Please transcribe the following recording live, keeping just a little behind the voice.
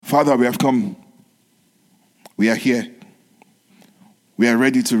Father, we have come. We are here. We are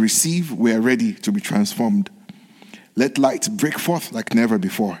ready to receive. We are ready to be transformed. Let light break forth like never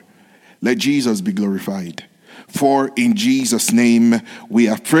before. Let Jesus be glorified. For in Jesus' name we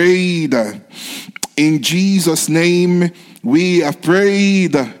have prayed. In Jesus' name we have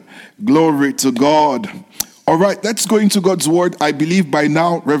prayed. Glory to God. All right, let's go into God's word. I believe by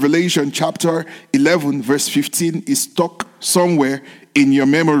now Revelation chapter 11 verse 15 is stuck somewhere in your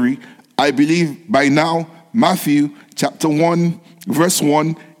memory. I believe by now Matthew chapter 1 verse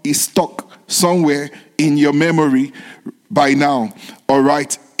 1 is stuck somewhere in your memory by now. All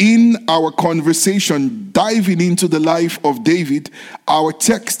right. In our conversation, diving into the life of David, our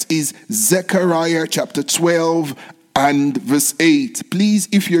text is Zechariah chapter 12 and verse 8. Please,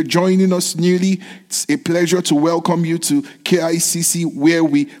 if you're joining us newly, it's a pleasure to welcome you to KICC, where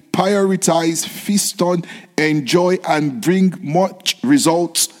we prioritize, feast on, enjoy, and bring much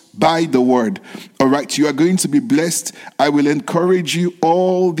results by the word. All right, you are going to be blessed. I will encourage you.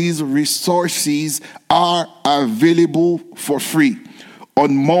 All these resources are available for free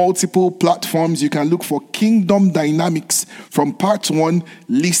on multiple platforms. You can look for Kingdom Dynamics from part 1,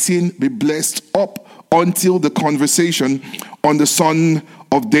 listen, be blessed, up until the conversation on the Son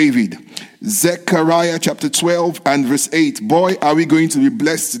of David. Zechariah chapter 12 and verse 8. Boy, are we going to be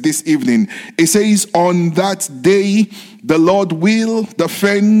blessed this evening. It says, on that day, the Lord will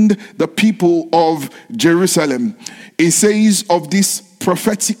defend the people of Jerusalem. It says of this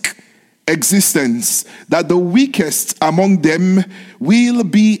prophetic existence that the weakest among them will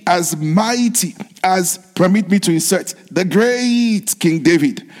be as mighty as, permit me to insert, the great King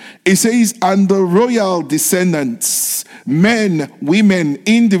David. It says, and the royal descendants, men, women,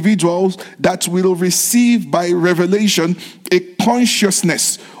 individuals that will receive by revelation a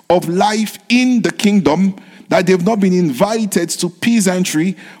consciousness of life in the kingdom, that they've not been invited to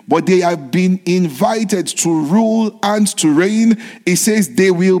peasantry, but they have been invited to rule and to reign. It says they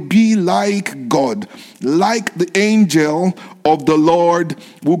will be like God, like the angel of the Lord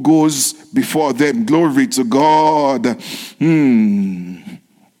who goes before them. Glory to God.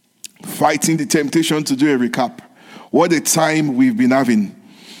 Fighting the temptation to do a recap. What a time we've been having.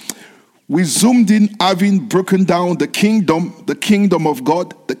 We zoomed in, having broken down the kingdom of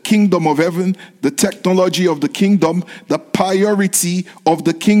God, the kingdom of heaven, the technology of the kingdom, the priority of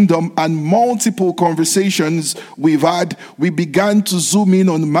the kingdom, and multiple conversations we've had. We began to zoom in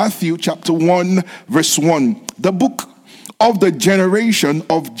on Matthew chapter 1, verse 1, the book of the generation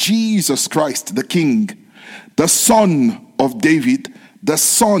of Jesus Christ, the King, the son of David, the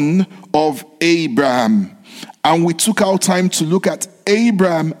son of Abraham. And we took our time to look at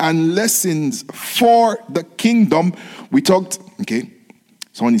Abraham and lessons for the kingdom. We talked, okay,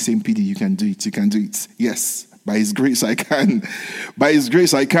 someone is saying, PD, you can do it. Yes, by his grace I can. By his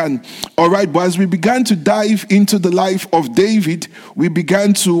grace I can. All right, but as we began to dive into the life of David, we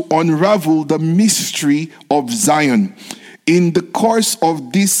began to unravel the mystery of Zion. In the course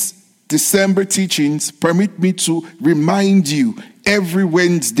of this December teachings, permit me to remind you every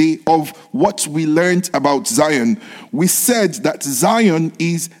Wednesday of what we learned about Zion. We said that Zion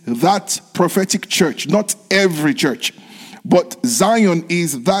is that prophetic church, not every church, but Zion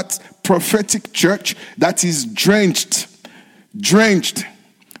is that prophetic church that is drenched,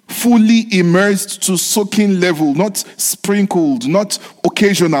 fully immersed to soaking level, not sprinkled, not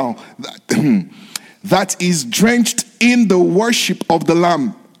occasional, that is drenched in the worship of the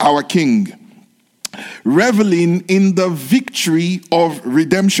Lamb, our King, reveling in the victory of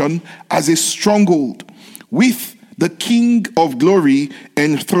redemption as a stronghold, with the King of glory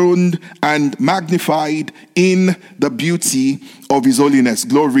enthroned and magnified in the beauty of his holiness.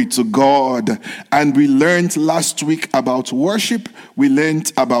 Glory to God. And we learned last week about worship. We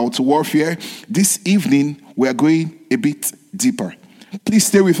learned about warfare. This evening, we are going a bit deeper. Please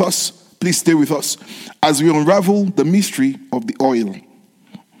stay with us. Please stay with us as we unravel the mystery of the oil.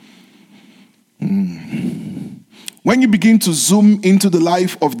 When you begin to zoom into the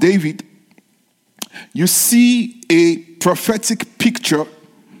life of David, you see a prophetic picture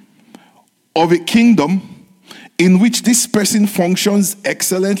of a kingdom in which this person functions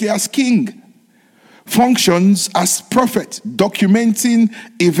excellently as king, functions as prophet, documenting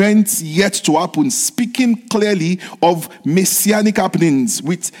events yet to happen, speaking clearly of messianic happenings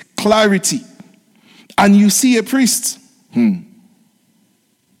with clarity. And you see a priest.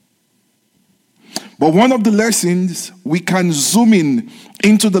 But one of the lessons we can zoom in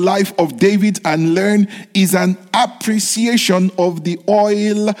into the life of David and learn is an appreciation of the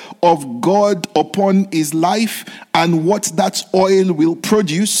oil of God upon his life and what that oil will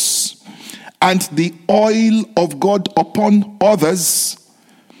produce, and the oil of God upon others,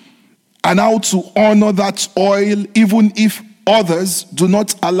 and how to honor that oil even if others do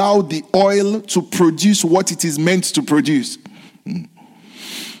not allow the oil to produce what it is meant to produce.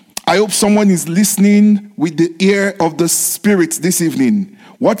 I hope someone is listening with the ear of the Spirit this evening.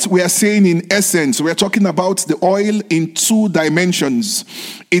 What we are saying in essence, we are talking about the oil in two dimensions.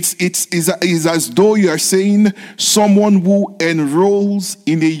 It's as though you are saying someone who enrolls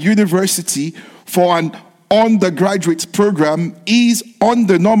in a university for an undergraduate program is,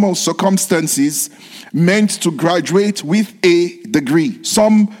 under normal circumstances, meant to graduate with a degree,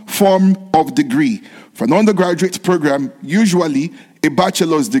 some form of degree. For an undergraduate program, usually a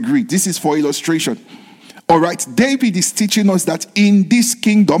bachelor's degree. This is for illustration. All right, David is teaching us that in this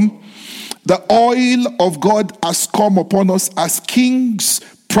kingdom, the oil of God has come upon us as kings,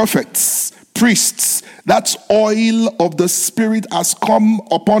 prophets, priests. That oil of the Spirit has come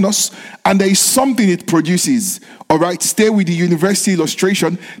upon us, and there is something it produces. All right, stay with the university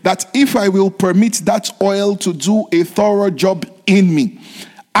illustration, that if I will permit that oil to do a thorough job in me,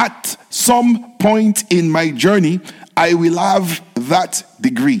 at some point in my journey, I will have that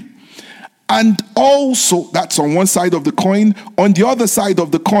degree. And also, that's on one side of the coin. On the other side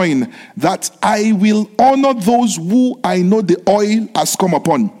of the coin, that I will honor those who I know the oil has come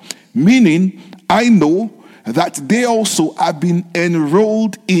upon. Meaning, I know that they also have been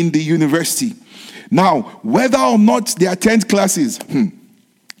enrolled in the university. Now, whether or not they attend classes,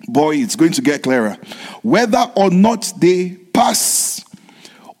 boy, it's going to get clearer. Whether or not they pass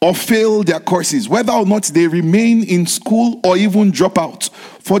or fail their courses, whether or not they remain in school or even drop out,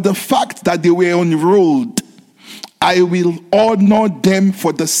 for the fact that they were enrolled, I will honor them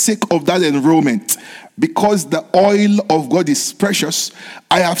for the sake of that enrollment. Because the oil of God is precious,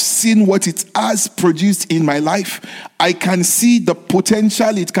 I have seen what it has produced in my life. I can see the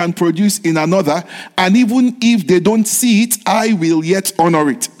potential it can produce in another, and even if they don't see it, I will yet honor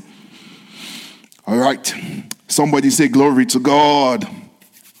it. All right. Somebody say glory to God.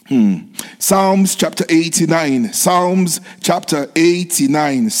 Psalms chapter 89. Psalms chapter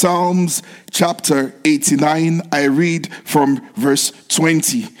 89. Psalms chapter 89. I read from verse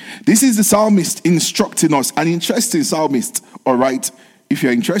 20. This is the psalmist instructing us. An interesting psalmist. All right. If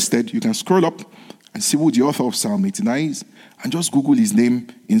you're interested, you can scroll up and see who the author of Psalm 89 is, and just Google his name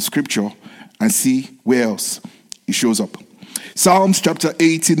in scripture and see where else he shows up. Psalms chapter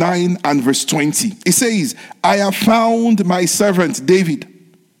 89 and verse 20. It says, I have found my servant David.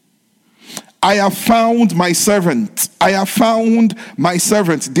 I have found my servant. I have found my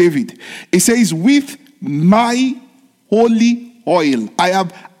servant David. It says, with my holy oil, I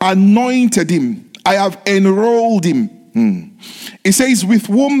have anointed him. I have enrolled him. It says, with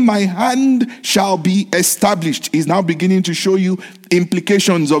whom my hand shall be established. He's now beginning to show you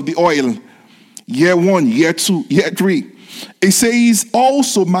implications of the oil. Year 1, year 2, year 3. It says,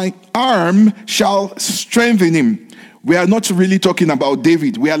 also my arm shall strengthen him. We are not really talking about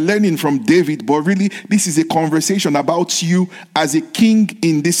David. We are learning from David, but really this is a conversation about you as a king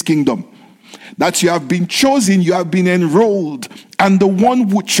in this kingdom. That you have been chosen, you have been enrolled, and the one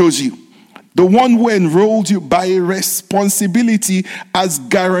who chose you, the one who enrolled you by responsibility, has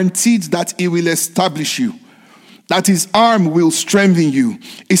guaranteed that he will establish you, that his arm will strengthen you.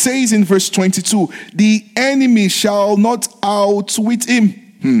 It says in verse 22, the enemy shall not outwit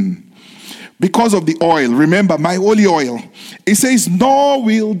him. Because of the oil, remember, my holy oil. It says, nor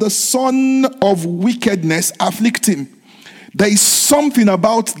will the son of wickedness afflict him. There is something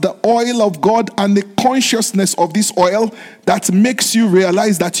about the oil of God and the consciousness of this oil that makes you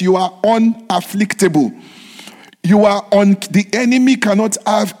realize that you are unafflictable. You are the enemy cannot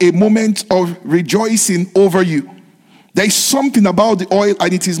have a moment of rejoicing over you. There is something about the oil,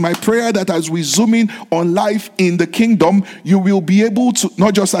 and it is my prayer that as we zoom in on life in the kingdom, you will be able to,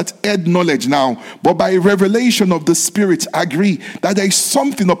 not just at head knowledge now, but by revelation of the Spirit, agree that there is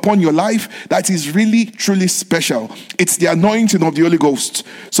something upon your life that is really, truly special. It's the anointing of the Holy Ghost.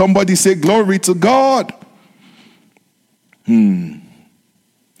 Somebody say, glory to God. Thank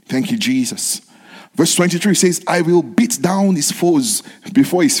you, Jesus. Verse 23 says, I will beat down his foes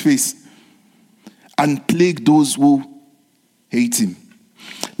before his face and plague those who hate him.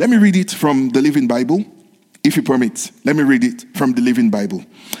 Let me read it from the Living Bible, if you permit. Let me read it from the Living Bible.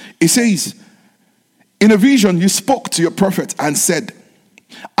 It says, in a vision you spoke to your prophet and said,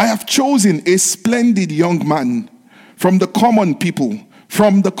 I have chosen a splendid young man from the common people.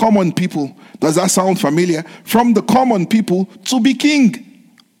 From the common people. Does that sound familiar? From the common people to be king.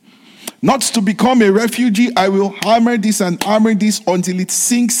 Not to become a refugee. I will hammer this and hammer this until it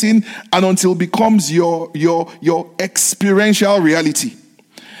sinks in and until it becomes your experiential reality.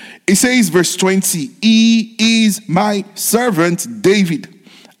 It says, verse 20, he is my servant David.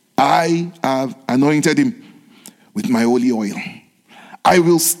 I have anointed him with my holy oil. I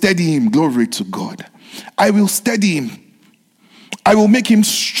will steady him. Glory to God. I will steady him. I will make him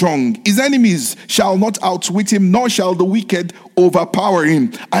strong. His enemies shall not outwit him, nor shall the wicked overpower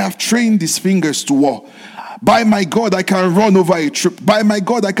him. I have trained his fingers to war. By my God, I can run over a troop. By my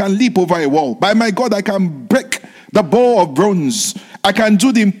God, I can leap over a wall. By my God, I can break the bow of bronze. I can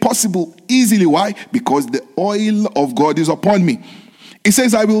do the impossible easily. Why? Because the oil of God is upon me. It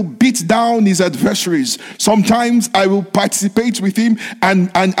says, I will beat down his adversaries. Sometimes I will participate with him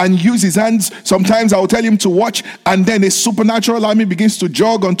and use his hands. Sometimes I will tell him to watch, and then a supernatural army begins to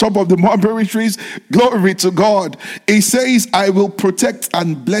jog on top of the mulberry trees. Glory to God. It says, I will protect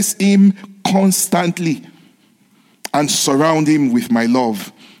and bless him constantly and surround him with my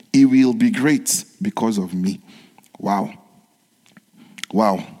love. He will be great because of me. Wow.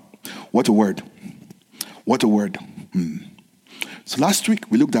 Wow. What a word. What a word. So last week,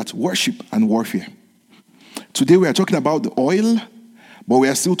 we looked at worship and warfare. Today, we are talking about the oil, but we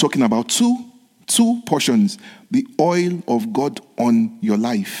are still talking about two portions. The oil of God on your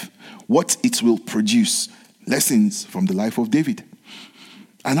life, what it will produce, lessons from the life of David,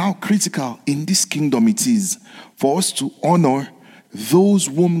 and how critical in this kingdom it is for us to honor those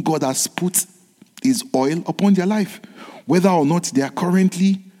whom God has put his oil upon their life, whether or not they are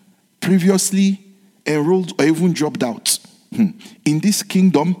currently, previously enrolled, or even dropped out. In this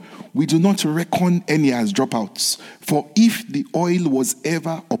kingdom, we do not reckon any as dropouts. For if the oil was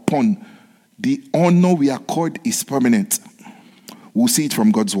ever upon, the honor we accord is permanent. We'll see it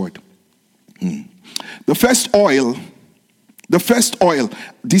from God's word. The first oil,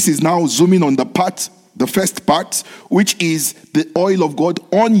 this is now zooming on the first part, which is the oil of God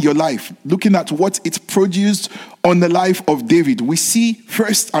on your life. Looking at what it produced on the life of David, we see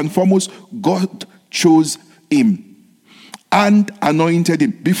first and foremost, God chose him and anointed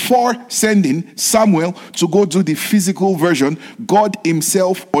him. Before sending Samuel to go do the physical version, God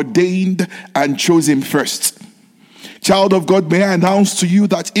himself ordained and chose him first. Child of God, may I announce to you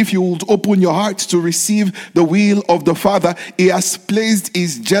that if you would open your heart to receive the will of the Father, he has placed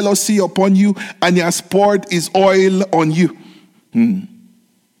his jealousy upon you and he has poured his oil on you.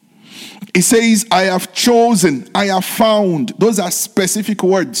 It says, I have chosen, I have found. Those are specific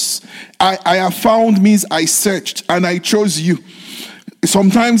words. I have found means I searched and I chose you.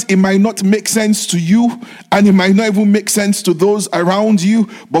 Sometimes it might not make sense to you and it might not even make sense to those around you.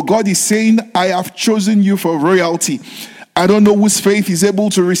 But God is saying, I have chosen you for royalty. I don't know whose faith is able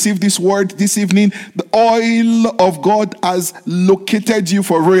to receive this word this evening. The oil of God has located you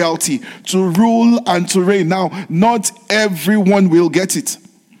for royalty, to rule and to reign. Now, not everyone will get it,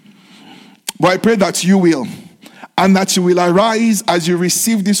 but I pray that you will, and that you will arise as you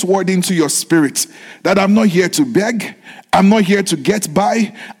receive this word into your spirit, that I'm not here to beg, I'm not here to get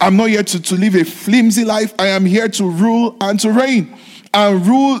by, I'm not here to live a flimsy life. I am here to rule and to reign, and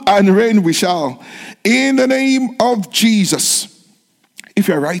rule and reign we shall, in the name of Jesus. If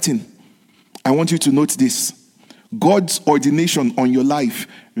you're writing, I want you to note this. God's ordination on your life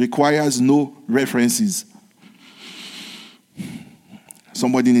requires no references.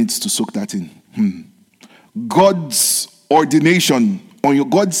 Somebody needs to soak that in. God's ordination on your,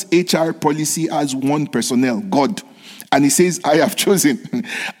 God's HR policy has one personnel, God. And he says, I have chosen.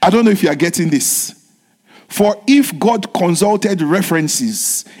 I don't know if you are getting this. For if God consulted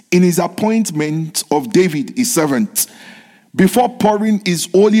references in his appointment of David, his servant, before pouring his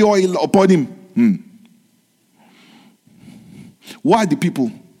holy oil upon him, who are the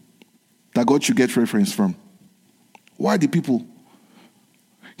people that God should get reference from? Who are the people?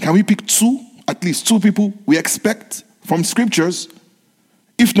 Can we pick at least two people we expect from scriptures?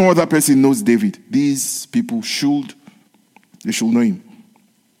 If no other person knows David, these people should know him.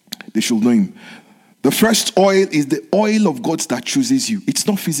 They should know him. The first oil is the oil of God that chooses you. It's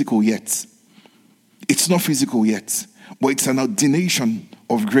not physical yet. It's not physical yet. But it's an ordination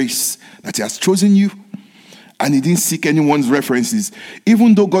of grace that he has chosen you. And he didn't seek anyone's references.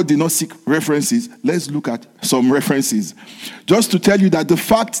 Even though God did not seek references, let's look at some references. Just to tell you that the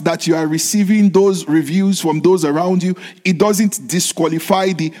fact that you are receiving those reviews from those around you, it doesn't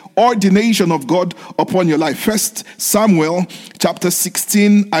disqualify the ordination of God upon your life. 1 Samuel chapter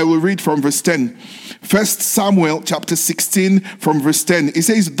 16, I will read from verse 10. 1 Samuel chapter 16 from verse 10. It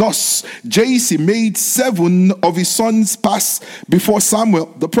says, thus Jesse made 7 of his sons pass before Samuel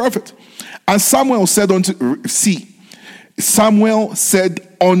the prophet. And Samuel said unto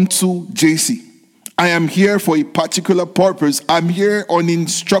Jesse, I am here for a particular purpose. I'm here on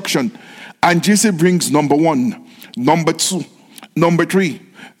instruction. And Jesse brings number 1, number 2, number 3,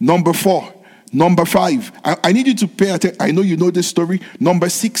 number 4, Number 5, I need you to pay attention. I know you know this story. Number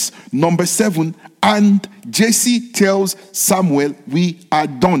 6, number 7, and Jesse tells Samuel, we are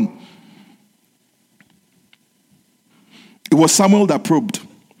done. It was Samuel that probed.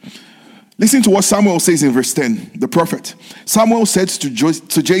 Listen to what Samuel says in verse 10, the prophet. Samuel said to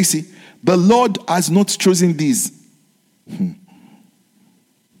Jesse, the Lord has not chosen these.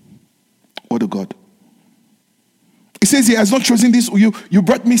 What a God. He says he has not chosen this. You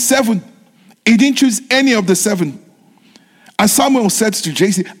brought me 7. He didn't choose any of the 7. And Samuel said to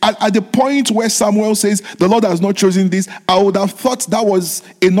Jesse, at the point where Samuel says, the Lord has not chosen this, I would have thought that was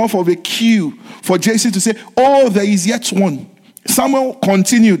enough of a cue for Jesse to say, oh, there is yet one. Samuel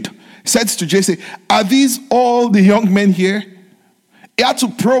continued, said to Jesse, are these all the young men here? He had to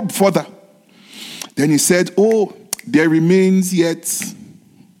probe further. Then he said, oh, there remains yet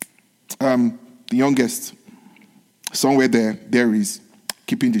the youngest. Somewhere there is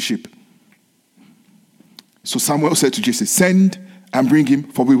keeping the sheep. So Samuel said to Jesse, send and bring him,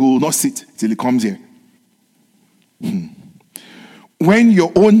 for we will not sit till he comes here. When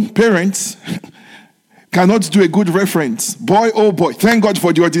your own parents cannot do a good reference, boy, oh boy, thank God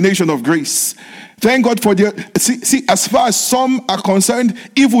for the ordination of grace. Thank God for the... See, as far as some are concerned,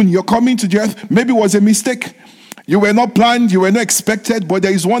 even your coming to the earth maybe was a mistake. You were not planned, you were not expected, but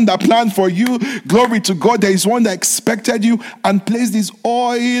there is one that planned for you. Glory to God, there is one that expected you and placed this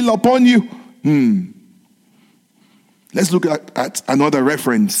oil upon you. Let's look at another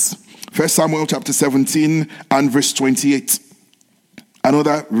reference. 1 Samuel chapter 17 and verse 28.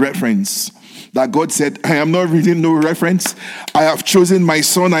 Another reference that God said, I am not reading no reference. I have chosen my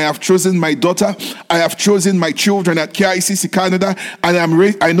son. I have chosen my daughter. I have chosen my children at KICC Canada.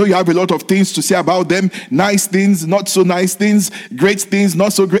 And I know you have a lot of things to say about them. Nice things, not so nice things. Great things,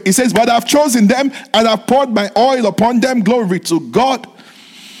 not so great. He says, but I've chosen them and I've poured my oil upon them. Glory to God.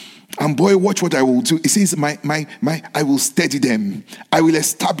 And boy, watch what I will do. It says, I will steady them. I will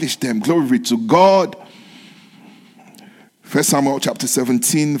establish them. Glory to God. 1 Samuel chapter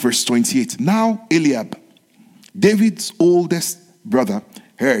 17, verse 28. Now Eliab, David's oldest brother,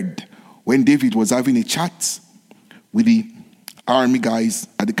 heard when David was having a chat with the army guys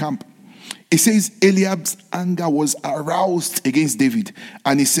at the camp. It says Eliab's anger was aroused against David.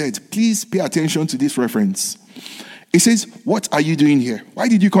 And he said, please pay attention to this reference. It says, what are you doing here? Why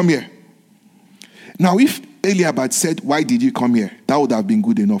did you come here? Now, if Eliab had said, why did you come here? That would have been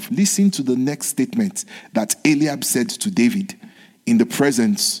good enough. Listen to the next statement that Eliab said to David in the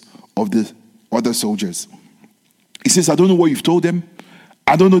presence of the other soldiers. He says, I don't know what you've told them.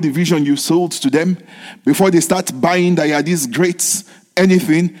 I don't know the vision you sold to them. Before they start buying that you are this great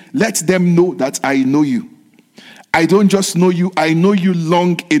anything, let them know that I know you. I don't just know you, I know you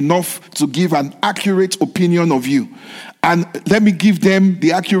long enough to give an accurate opinion of you. And let me give them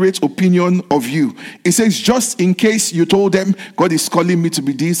the accurate opinion of you. It says, just in case you told them, God is calling me to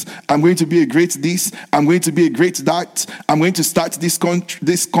be this, I'm going to be a great this, I'm going to be a great that, I'm going to start this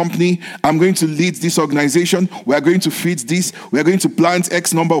company, I'm going to lead this organization, we are going to feed this, we are going to plant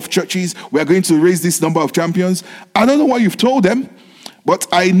X number of churches, we are going to raise this number of champions. I don't know what you've told them, but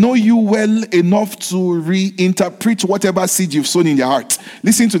I know you well enough to reinterpret whatever seed you've sown in their heart.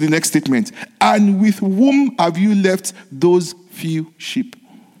 Listen to the next statement. And with whom have you left those few sheep?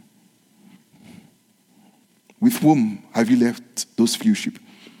 With whom have you left those few sheep?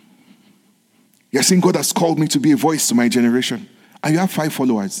 You're saying God has called me to be a voice to my generation. And you have 5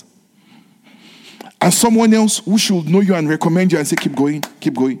 followers. And someone else who should know you and recommend you and say, keep going,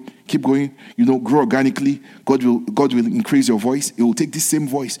 keep going. Keep going, grow organically. God will increase your voice. It will take this same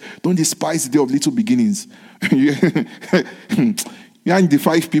voice. Don't despise the day of little beginnings. You aren't the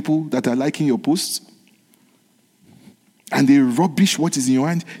 5 people that are liking your posts. And they rubbish what is in your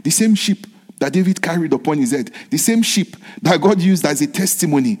hand. The same sheep that David carried upon his head. The same sheep that God used as a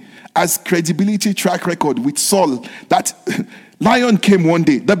testimony, as credibility track record with Saul. That lion came one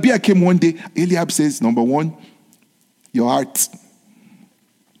day. The bear came one day. Eliab says, number 1, your heart.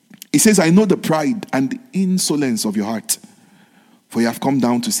 He says, I know the pride and the insolence of your heart, for you have come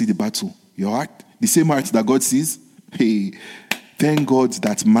down to see the battle. Your heart, the same heart that God sees. Hey, thank God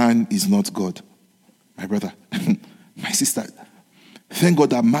that man is not God. My brother, my sister, thank God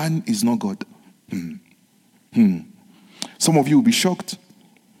that man is not God. Some of you will be shocked.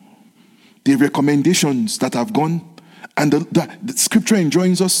 The recommendations that have gone, and the scripture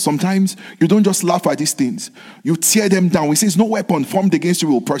enjoins us sometimes. You don't just laugh at these things. You tear them down. It says, no weapon formed against you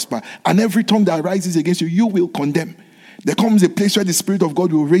will prosper. And every tongue that rises against you, you will condemn. There comes a place where the Spirit of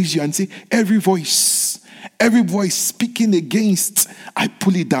God will raise you and say, every voice speaking against, I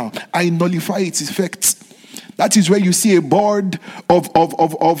pull it down. I nullify its effects. That is where you see a board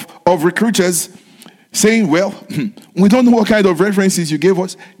of recruiters saying, well, we don't know what kind of references you gave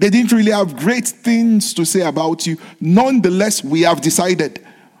us. They didn't really have great things to say about you. Nonetheless, we have decided.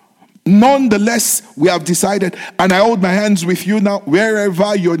 Nonetheless, we have decided, and I hold my hands with you now,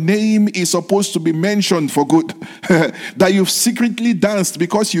 wherever your name is supposed to be mentioned for good, that you've secretly danced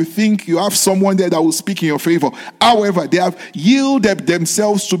because you think you have someone there that will speak in your favor. However, they have yielded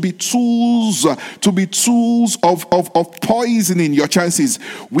themselves to be tools of poisoning your chances.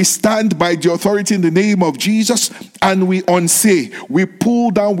 We stand by the authority in the name of Jesus, and we unsay, we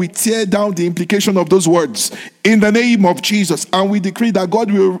pull down, we tear down the implication of those words in the name of Jesus, and we decree that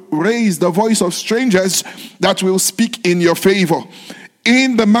God will raise the voice of strangers that will speak in your favor.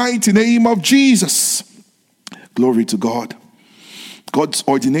 In the mighty name of Jesus. Glory to God. God's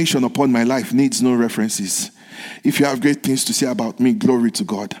ordination upon my life needs no references. If you have great things to say about me, glory to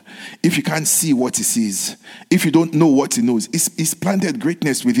God. If you can't see what he sees, if you don't know what he knows, he's planted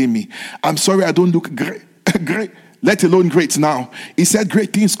greatness within me. I'm sorry I don't look great. Let alone great now. He said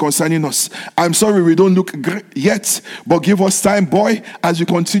great things concerning us. I'm sorry we don't look great yet, but give us time, boy, as we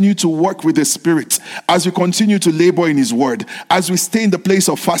continue to work with the Spirit, as we continue to labor in his word, as we stay in the place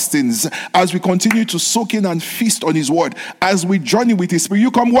of fastings, as we continue to soak in and feast on his word, as we journey with his Spirit. You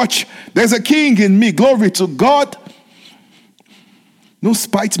come watch. There's a king in me. Glory to God. No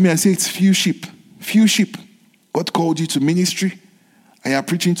spite me and say it's few sheep. Few sheep. God called you to ministry, and you're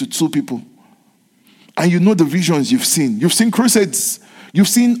preaching to 2 people. And you know the visions you've seen. You've seen crusades. You've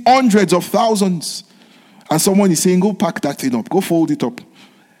seen hundreds of thousands. And someone is saying, go pack that thing up. Go fold it up.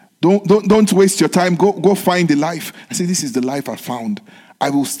 Don't waste your time. Go find the life. I say, this is the life I found. I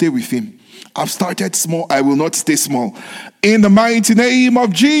will stay with him. I've started small. I will not stay small. In the mighty name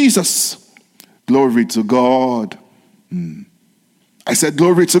of Jesus. Glory to God. I said,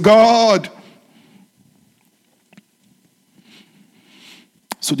 glory to God.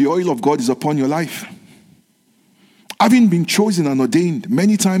 So the oil of God is upon your life. Having been chosen and ordained,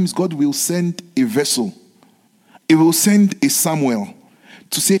 many times God will send a vessel. He will send a Samuel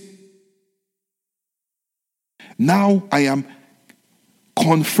to say, now I am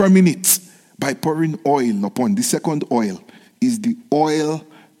confirming it by pouring oil upon. The second oil is the oil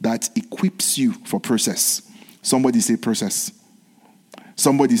that equips you for process. Somebody say process.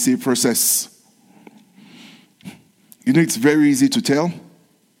 Somebody say process. You know, it's very easy to tell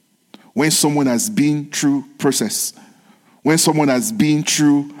when someone has been through process, when someone has been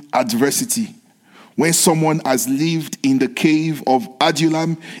through adversity, when someone has lived in the cave of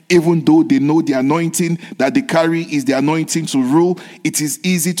Adullam, even though they know the anointing that they carry is the anointing to rule, it is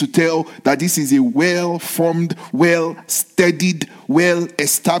easy to tell that this is a well-formed, well-studied,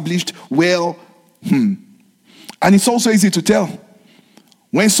 well-established, And it's also easy to tell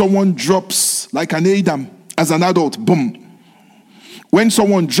when someone drops like an Adam as an adult, boom. When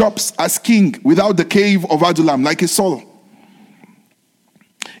someone drops as king without the cave of Adullam, like a Saul.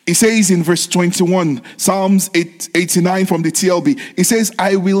 It says in verse 21, Psalms 89 from the TLB, it says,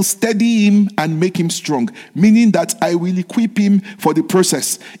 I will steady him and make him strong, meaning that I will equip him for the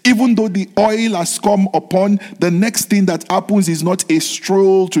process. Even though the oil has come upon, the next thing that happens is not a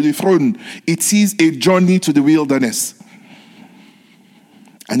stroll to the throne. It is a journey to the wilderness.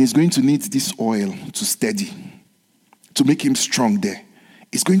 And he's going to need this oil to steady, to make him strong there.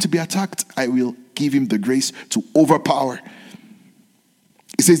 He's going to be attacked. I will give him the grace to overpower.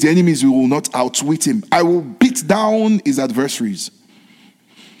 It says the enemies will not outwit him. I will beat down his adversaries.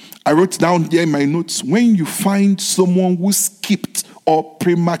 I wrote down here in my notes, when you find someone who skipped or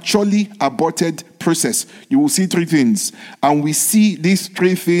prematurely aborted process, you will see 3 things. And we see these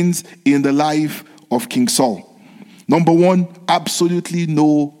 3 things in the life of King Saul. Number 1, absolutely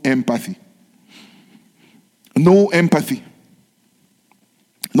no empathy. No empathy.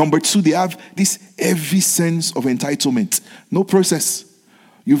 Number 2, they have this heavy sense of entitlement. No process.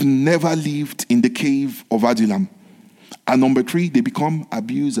 You've never lived in the cave of Adullam. And number 3, they become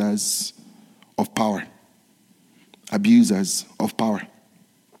abusers of power. Abusers of power.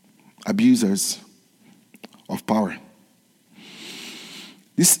 Abusers of power.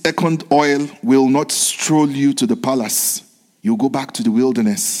 This second oil will not stroll you to the palace. You'll go back to the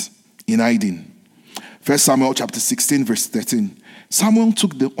wilderness in hiding. 1 Samuel chapter 16 verse 13. Samuel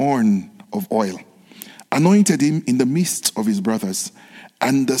took the horn of oil, anointed him in the midst of his brothers,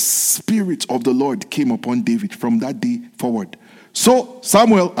 and the Spirit of the Lord came upon David from that day forward. So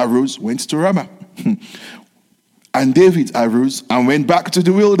Samuel arose, went to Ramah. And David arose and went back to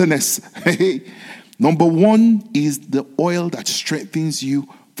the wilderness. Number 1 is the oil that strengthens you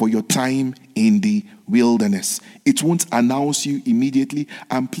for your time in the wilderness. It won't announce you immediately,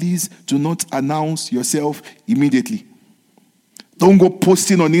 and please do not announce yourself immediately. Don't go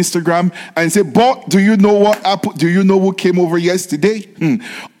posting on Instagram and say, but do you know what happened? Do you know who came over yesterday?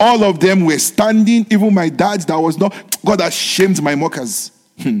 All of them were standing, even my dad that was not. God has shamed my mockers.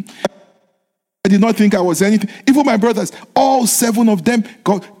 I did not think I was anything. Even my brothers, all 7 of them,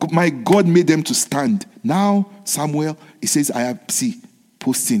 my God made them to stand. Now, Samuel, he says, I have,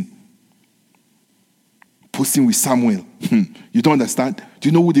 posting with Samuel. You don't understand? Do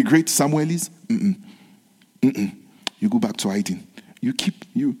you know who the great Samuel is? You go back to hiding. You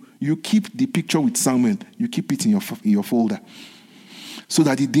keep the picture with Samuel. You keep it in your folder. So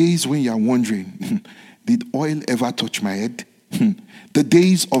that the days when you are wondering, did oil ever touch my head? The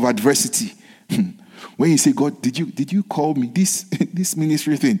days of adversity. When you say, God, did you call me? This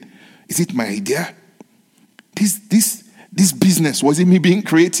ministry thing, is it my idea? This business, was it me being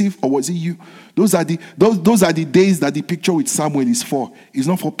creative or was it you? Those are the days that the picture with Samuel is for. It's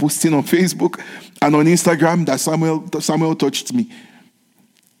not for posting on Facebook and on Instagram that Samuel touched me.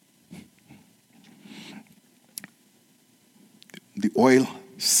 The oil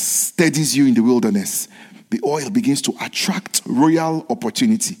steadies you in the wilderness. The oil begins to attract royal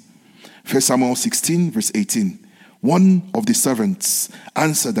opportunity. 1 Samuel 16, verse 18. One of the servants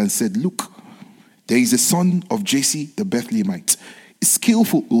answered and said, look, there is a son of Jesse the Bethlehemite.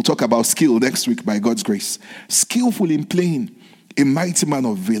 Skillful, we'll talk about skill next week by God's grace. Skillful in playing, a mighty man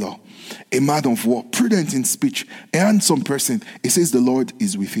of valor, a man of war, prudent in speech, a handsome person. It says the Lord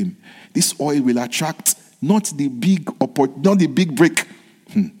is with him. This oil will attract not the big break.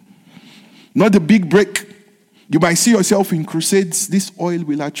 Not the big break. You might see yourself in crusades. This oil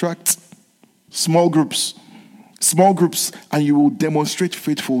will attract small groups, and you will demonstrate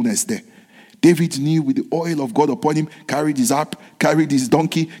faithfulness there. David knew with the oil of God upon him, carried his harp, carried his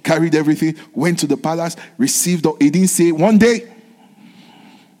donkey, carried everything, went to the palace, received. He didn't say, one day,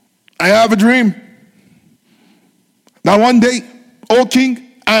 I have a dream. Now one day, O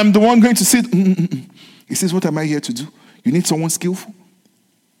king, I am the one going to sit. He says, what am I here to do? You need someone skillful?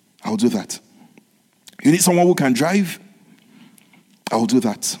 I'll do that. You need someone who can drive? I'll do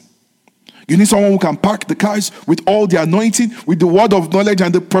that. You need someone who can park the cars with all the anointing, with the word of knowledge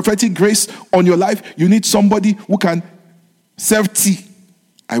and the prophetic grace on your life. You need somebody who can serve tea.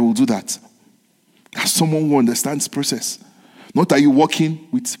 I will do that. That's someone who understands process. Not that you walking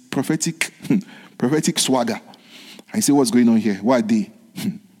with prophetic swagger. I say, what's going on here? Who are they?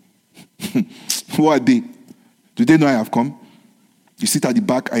 Who are they? Do they know I have come? You sit at the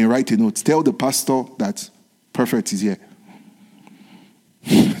back and you write a note. Tell the pastor that prophet is here.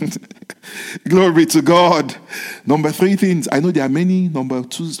 Glory to God. Number 3 things. I know there are many number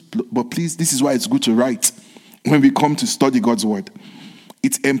 2s, but please, this is why it's good to write when we come to study God's word.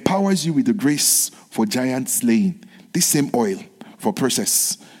 It empowers you with the grace for giant slaying. This same oil for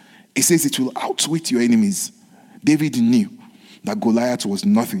process. It says it will outwit your enemies. David knew that Goliath was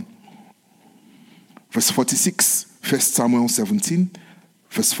nothing. Verse 46, 1 Samuel 17.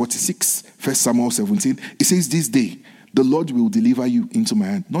 Verse 46, 1 Samuel 17. It says, this day, the Lord will deliver you into my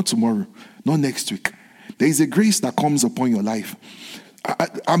hand. Not tomorrow, not next week. There is a grace that comes upon your life.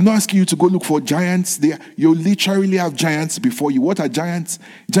 I'm not asking you to go look for giants there. You literally have giants before you. What are giants?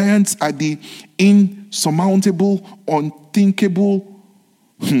 Giants are the insurmountable, unthinkable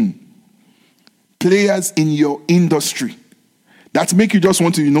players in your industry that make you just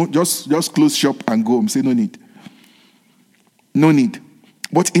want to, just close shop and go home. Say no need. No need.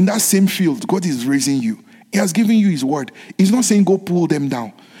 But in that same field, God is raising you. He has given you his word. He's not saying go pull them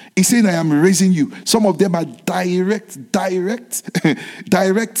down. He's saying I am raising you. Some of them are direct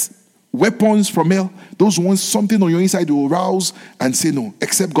weapons from hell. Those ones, something on your inside will rouse and say no,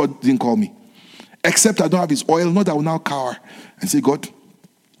 except God didn't call me. Except I don't have his oil, not that I will now cower and say, God,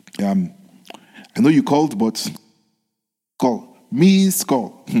 I know you called, but call. Miss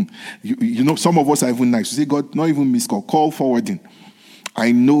call. Some of us are even nice. You say, God, not even miss call. Call forwarding.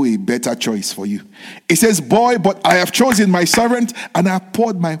 I know a better choice for you. It says, boy, but I have chosen my servant and I have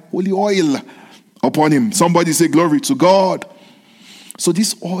poured my holy oil upon him. Somebody say glory to God. So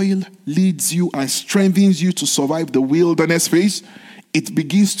this oil leads you and strengthens you to survive the wilderness phase. It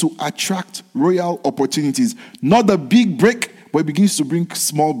begins to attract royal opportunities. Not the big break, but it begins to bring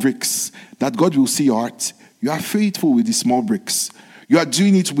small breaks that God will see your heart. You are faithful with the small breaks. You are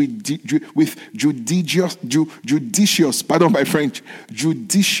doing it with judicious, pardon my French,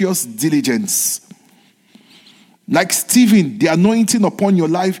 judicious diligence. Like Stephen, the anointing upon your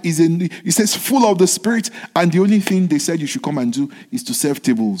life is, it says, full of the Spirit, and the only thing they said you should come and do is to serve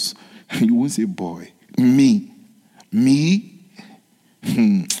tables. You won't say, boy, me.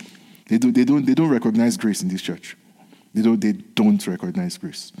 They don't recognize grace in this church. They don't recognize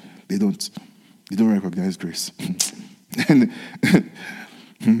grace. They don't recognize grace. And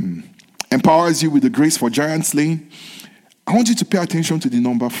empowers you with the grace for giant slaying. I want you to pay attention to the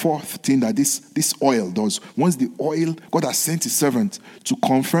number 4th thing that this oil does. Once the oil, God has sent his servant to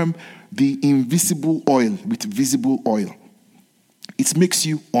confirm the invisible oil with visible oil. It makes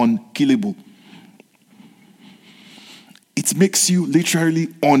you unkillable. It makes you literally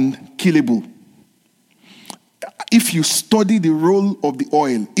unkillable. If you study the role of the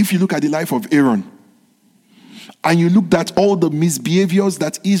oil, if you look at the life of Aaron, and you looked at all the misbehaviors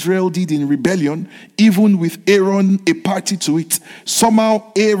that Israel did in rebellion, even with Aaron a party to it,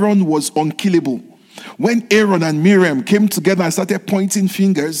 somehow Aaron was unkillable. When Aaron and Miriam came together and started pointing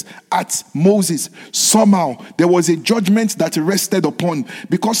fingers at Moses, somehow there was a judgment that rested upon.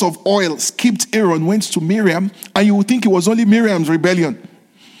 Because of oil, skipped Aaron, went to Miriam, and you would think it was only Miriam's rebellion.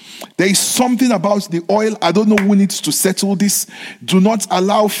 There is something about the oil. I don't know who needs to settle this. Do not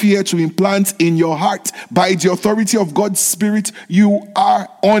allow fear to implant in your heart. By the authority of God's Spirit, you are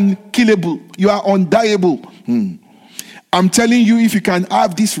unkillable. You are undieable. I'm telling you, if you can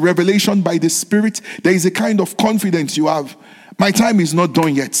have this revelation by the Spirit, there is a kind of confidence you have. My time is not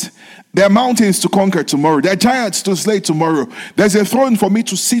done yet. There are mountains to conquer tomorrow. There are giants to slay tomorrow. There's a throne for me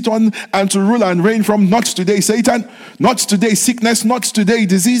to sit on and to rule and reign from. Not today, Satan. Not today, sickness. Not today,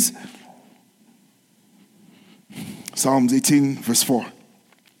 disease. Psalms 18, verse 4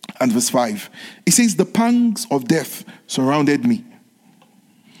 and verse 5. It says, the pangs of death surrounded me.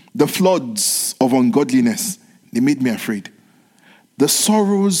 The floods of ungodliness, they made me afraid. The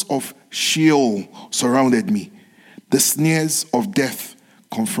sorrows of Sheol surrounded me. The snares of death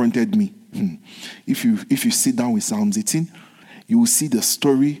confronted me. If you sit down with Psalms 18, you will see the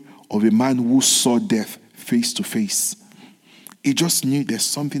story of a man who saw death face to face. He just knew there's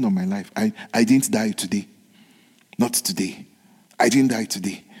something on my life. I didn't die today. Not today. I didn't die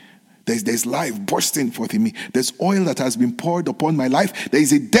today. There's life bursting forth in me. There's oil that has been poured upon my life. There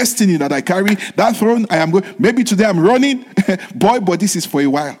is a destiny that I carry. That throne I am going. Maybe today I'm running. Boy, but this is for a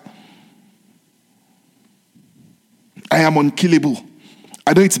while. I am unkillable.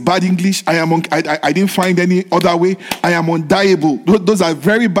 I know it's bad English. I didn't find any other way. I am undieable. Those are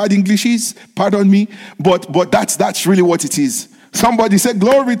very bad Englishes. Pardon me. But that's really what it is. Somebody said,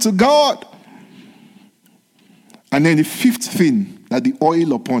 glory to God. And then the 5th thing that the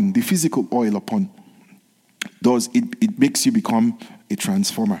oil upon, the physical oil upon, does, it makes you become a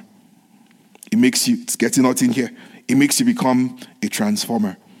transformer. It makes you, it's getting out in here, it makes you become a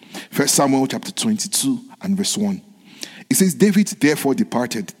transformer. 1 Samuel chapter 22 and verse 1. It says, David therefore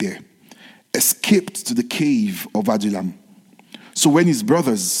departed there, escaped to the cave of Adullam. So when his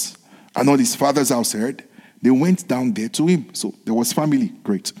brothers and all his father's house heard, they went down there to him. So there was family,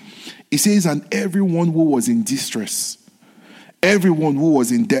 great. It says, and everyone who was in distress, everyone who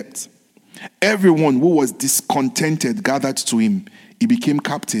was in debt, everyone who was discontented gathered to him. He became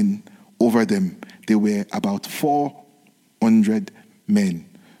captain over them. There were about 400 men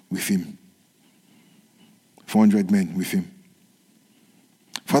with him. 400 men with him.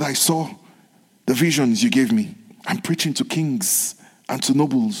 Father, I saw the visions you gave me. I'm preaching to kings and to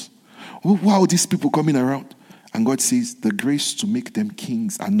nobles. Who are these people coming around? And God says, the grace to make them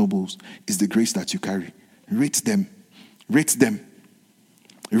kings and nobles is the grace that you carry. Rate them. Rate them.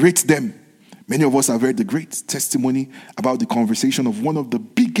 Rate them. Many of us have heard the great testimony about the conversation of one of the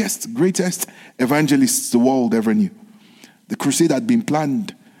biggest, greatest evangelists the world ever knew. The crusade had been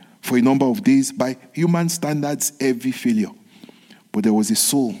planned for a number of days, by human standards, heavy failure. But there was a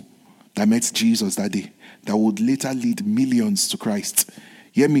soul that met Jesus that day that would later lead millions to Christ.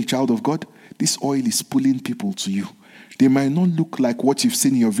 Hear me, child of God. This oil is pulling people to you. They might not look like what you've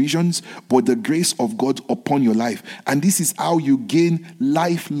seen in your visions, but the grace of God upon your life. And this is how you gain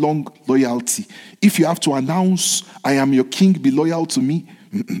lifelong loyalty. If you have to announce, I am your king, be loyal to me,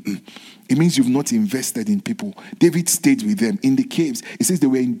 it means you've not invested in people. David stayed with them in the caves. It says they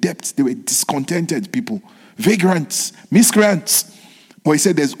were in debt. They were discontented people. Vagrants, miscreants. But he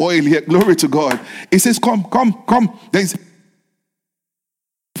said there's oil here. Glory to God. It says, come.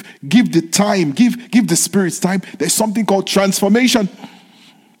 Give the time. Give the Spirit's time. There's something called transformation.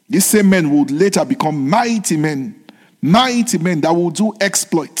 These same men would later become mighty men. Mighty men that will do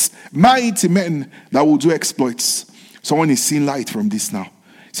exploits. Mighty men that will do exploits. Someone is seeing light from this now.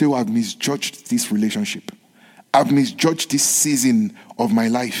 Say, I've misjudged this relationship. I've misjudged this season of my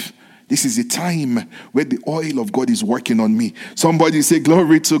life. This is a time where the oil of God is working on me. Somebody say,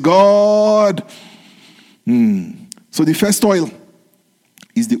 glory to God. So the first oil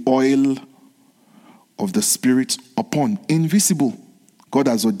is the oil of the Spirit upon, invisible. God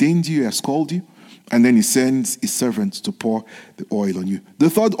has ordained you, he has called you, and then he sends his servant to pour the oil on you. The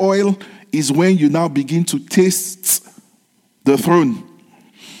third oil is when you now begin to taste the throne.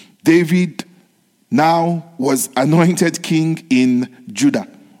 David now was anointed king in Judah,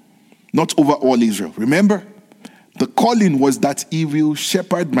 not over all Israel. Remember, the calling was that he will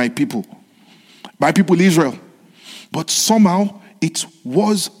shepherd my people Israel. But somehow it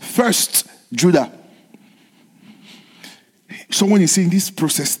was first Judah. Someone is saying, this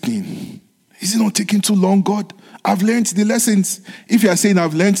process thing, is it not taking too long, God? I've learned the lessons. If you are saying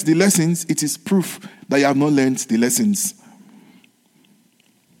I've learned the lessons, it is proof that you have not learned the lessons.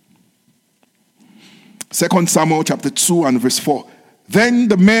 2 Samuel chapter 2 and verse 4. Then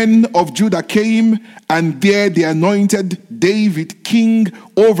the men of Judah came, and there they anointed David king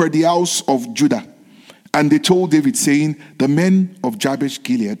over the house of Judah. And they told David, saying, the men of Jabesh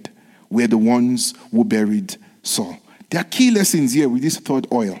Gilead were the ones who buried Saul. There are key lessons here with this third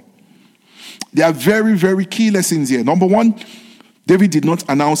oil. There are very, very key lessons here. Number one, David did not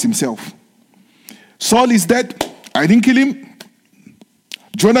announce himself. Saul is dead. I didn't kill him.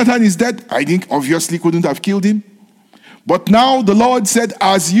 Jonathan is dead. I obviously couldn't have killed him. But now the Lord said,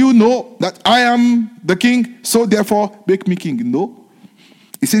 as you know that I am the king, so therefore make me king. No.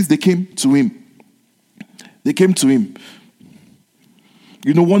 It says they came to him. They came to him.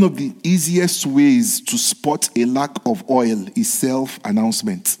 You know, one of the easiest ways to spot a lack of oil is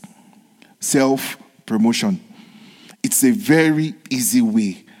self-announcement, self-promotion. It's a very easy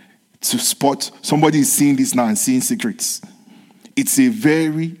way to spot. Somebody is seeing this now and seeing secrets. It's a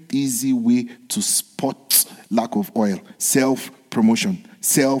very easy way to spot lack of oil. Self-promotion,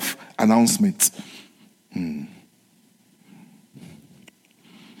 self-announcement.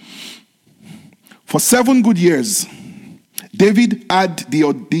 For 7 good years, David had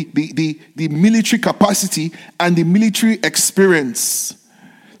the military capacity and the military experience.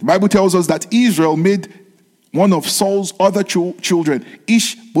 The Bible tells us that Israel made one of Saul's other children,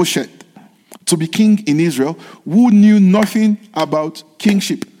 Ishbosheth, to be king in Israel, who knew nothing about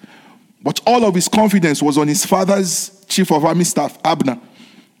kingship. But all of his confidence was on his father's chief of army staff, Abner.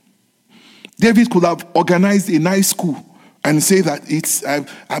 David could have organized a nice school and say that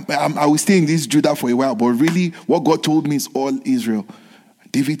I will stay in this Judah for a while, but really what God told me is all Israel.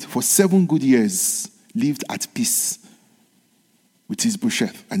 David, for 7 good years, lived at peace with his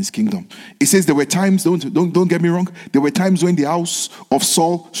Ishbosheth and his kingdom. It says there were times, don't get me wrong, there were times when the house of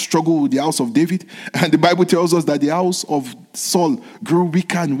Saul struggled with the house of David, and the Bible tells us that the house of Saul grew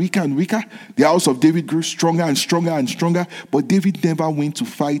weaker and weaker and weaker. The house of David grew stronger and stronger and stronger, but David never went to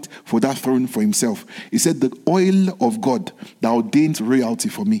fight for that throne for himself. He said, the oil of God that ordained royalty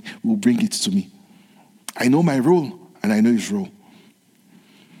for me will bring it to me. I know my role, and I know his role.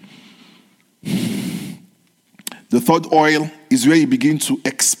 The third oil is where you begin to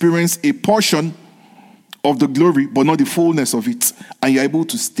experience a portion of the glory, but not the fullness of it. And you're able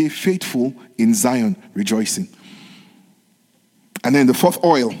to stay faithful in Zion, rejoicing. And then the fourth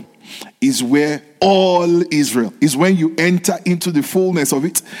oil is where all Israel is when you enter into the fullness of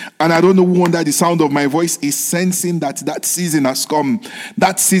it. And I don't know who under the sound of my voice is sensing that season has come.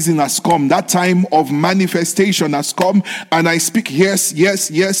 That season has come. That time of manifestation has come. And I speak,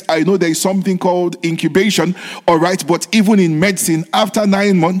 yes. I know there is something called incubation. All right. But even in medicine, after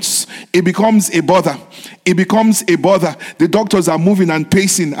 9 months, it becomes a bother. The doctors are moving and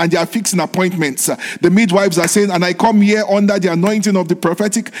pacing and they are fixing appointments. The midwives are saying, and I come here under the anointing of the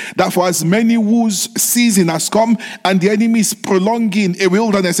prophetic, that for as many whose season has come and the enemy is prolonging a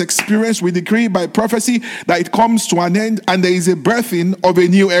wilderness experience, we decree by prophecy that it comes to an end and there is a birthing of a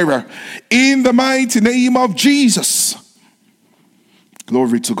new era. In the mighty name of Jesus.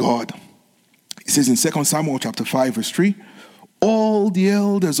 Glory to God. It says in 2 Samuel chapter 5 verse 3, all the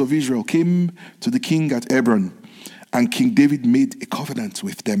elders of Israel came to the king at Hebron, and King David made a covenant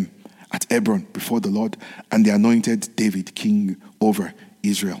with them at Hebron before the Lord, and they anointed David king over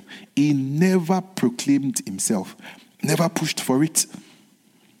Israel. He never proclaimed himself, never pushed for it.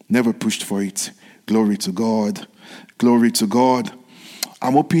 Glory to God.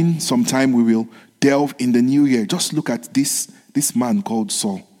 I'm hoping sometime we will delve in the new year. Just look at this man called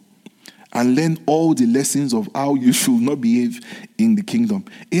Saul and learn all the lessons of how you should not behave in the kingdom.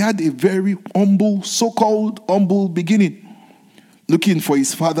 He had a very humble, so-called humble beginning. Looking for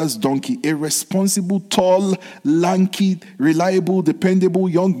his father's donkey, a responsible, tall, lanky, reliable, dependable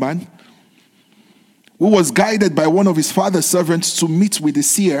young man who was guided by one of his father's servants to meet with the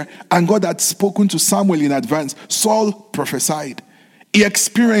seer, and God had spoken to Samuel in advance. Saul prophesied. He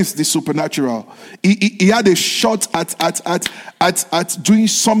experienced the supernatural. He had a shot at doing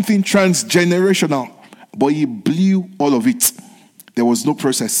something transgenerational, but he blew all of it. There was no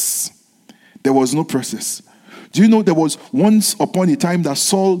process. There was no process. Do you know there was once upon a time that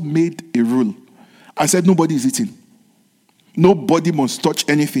Saul made a rule and said nobody is eating. Nobody must touch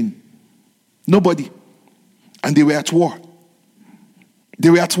anything. Nobody. And they were at war. They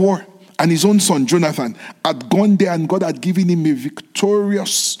were at war. And his own son, Jonathan, had gone there and God had given him a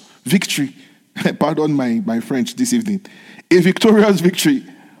victorious victory. Pardon my French this evening. A victorious victory.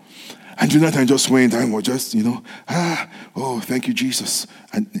 And Jonathan just went and was just, thank you, Jesus.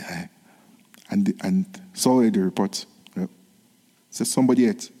 And Saul heard the report. Yep. Said somebody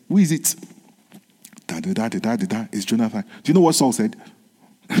ate. Who is it? It's Jonathan. Do you know what Saul said?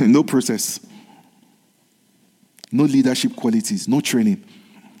 No process. No leadership qualities. No training.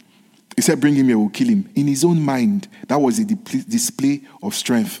 He said, bring him here, we'll kill him. In his own mind, that was a display of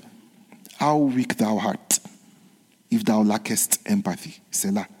strength. How weak thou art, if thou lackest empathy.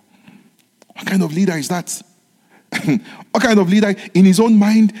 Selah. What kind of leader is that? What kind of leader? In his own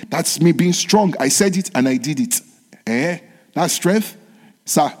mind, that's me being strong. I said it and I did it. That's strength?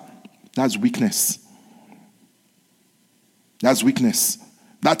 Sir, that's weakness. That's weakness.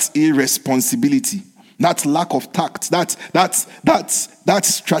 That's irresponsibility. That's lack of tact. That's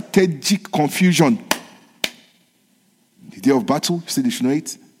strategic confusion. The day of battle, you say they should know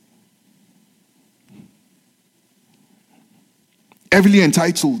it. Heavily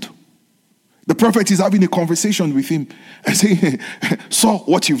entitled. The prophet is having a conversation with him and saying, Saul,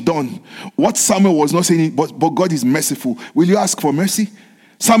 what you've done. What Samuel was not saying, but God is merciful. Will you ask for mercy?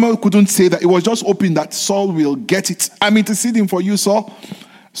 Samuel couldn't say that. It was just hoping that Saul will get it. I'm interceding for you, Saul.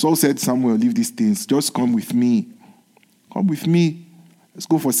 Saul said, Samuel, leave these things. Just come with me. Come with me. Let's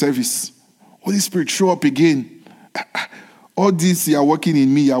go for service. Holy Spirit, show up again. All this, you are working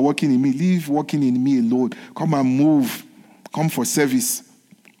in me. You are working in me. Leave working in me alone. Come and move. Come for service.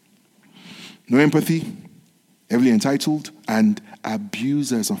 No empathy, heavily entitled, and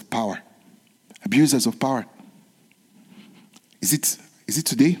abusers of power. Abusers of power. Is it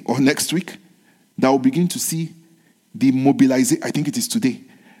today or next week that we'll begin to see the mobilization? I think it is today.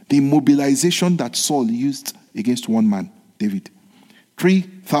 The mobilization that Saul used against one man, David.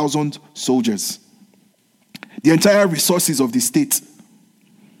 3,000 soldiers. The entire resources of the state.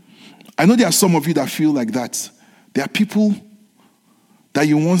 I know there are some of you that feel like that. There are people that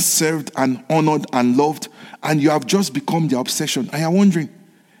you once served and honored and loved, and you have just become their obsession. And you're wondering,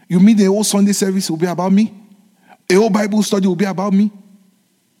 you mean the whole Sunday service will be about me? A whole Bible study will be about me?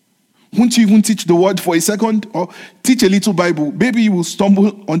 Won't you even teach the word for a second? Or teach a little Bible? Maybe you will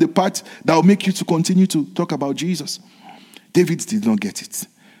stumble on the path that will make you to continue to talk about Jesus. David did not get it.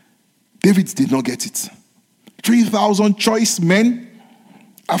 David did not get it. 3,000 choice men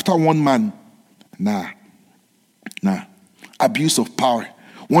after one man. Nah. Abuse of power.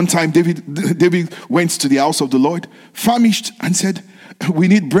 One time David went to the house of the Lord, famished, and said, we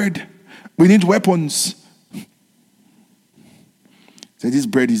need bread. We need weapons. He said, this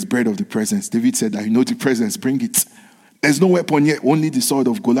bread is bread of the presence. David said, I know the presence, bring it. There's no weapon yet, only the sword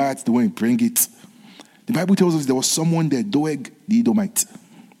of Goliath, the one, bring it. The Bible tells us there was someone there, Doeg the Edomite.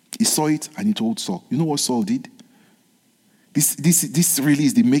 He saw it and he told Saul. You know what Saul did? This really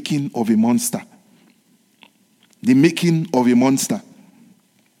is the making of a monster. The making of a monster.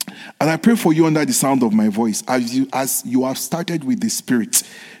 And I pray for you under the sound of my voice, as you have started with the Spirit,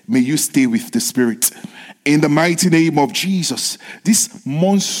 may you stay with the Spirit. In the mighty name of Jesus, this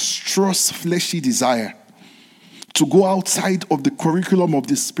monstrous fleshy desire to go outside of the curriculum of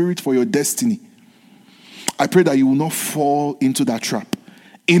the Spirit for your destiny, I pray that you will not fall into that trap.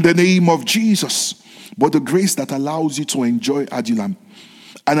 In the name of Jesus, but the grace that allows you to enjoy Adulam.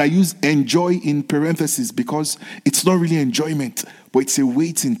 And I use enjoy in parentheses because it's not really enjoyment, but it's a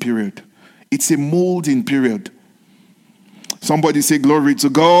waiting period. It's a molding period. Somebody say glory to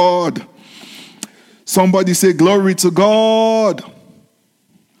God. Somebody say glory to God.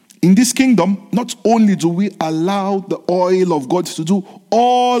 In this kingdom, not only do we allow the oil of God to do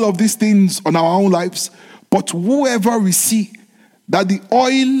all of these things on our own lives, but whoever we see that the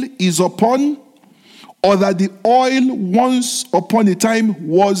oil is upon, or that the oil once upon a time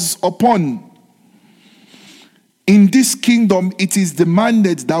was upon. In this kingdom, it is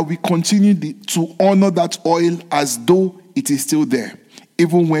demanded that we continue to honor that oil as though it is still there,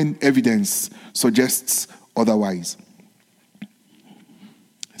 even when evidence suggests otherwise.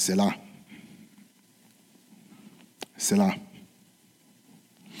 Selah. Selah.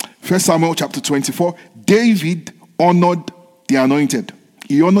 1 Samuel chapter 24, David honored the anointed.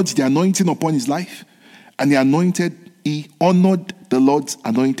 He honored the anointing upon his life. And he honored the Lord's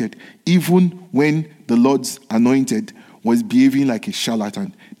anointed, even when the Lord's anointed was behaving like a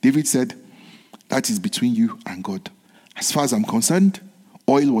charlatan. David said, that is between you and God. As far as I'm concerned,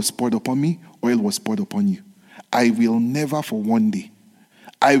 oil was poured upon me, oil was poured upon you. I will never for one day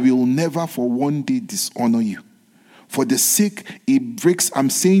dishonor you. For the sake, it breaks, I'm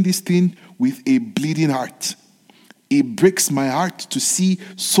saying this thing with a bleeding heart. It breaks my heart to see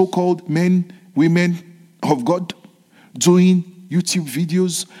so-called men, women of God doing YouTube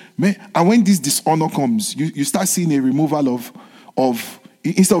videos. And when this dishonor comes, you start seeing a removal of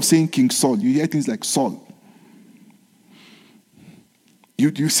instead of saying King Saul, you hear things like Saul.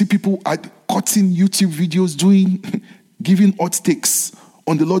 You see people cutting YouTube videos, giving hot takes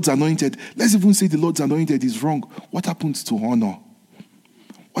on the Lord's anointed. Let's even say the Lord's anointed is wrong. What happens to honor?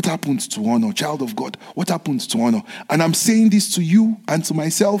 What happens to honor? Child of God, what happens to honor? And I'm saying this to you and to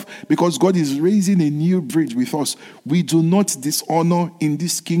myself because God is raising a new bridge with us. We do not dishonor in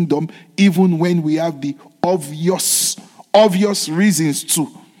this kingdom, even when we have the obvious reasons to.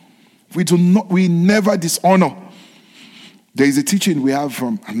 We never dishonor. There is a teaching we have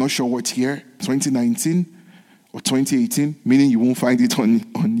from, I'm not sure what year, 2019 or 2018, meaning you won't find it on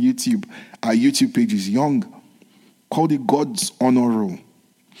YouTube. Our YouTube page is young, called it God's honor rule.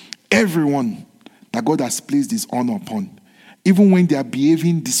 Everyone that God has placed his honor upon, even when they are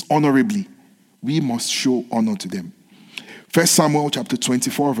behaving dishonorably, we must show honor to them. 1 Samuel chapter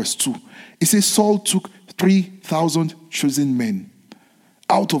 24 verse 2. It says Saul took 3,000 chosen men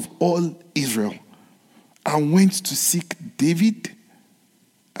out of all Israel and went to seek David.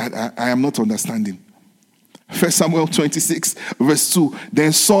 I am not understanding. 1 Samuel 26 verse 2.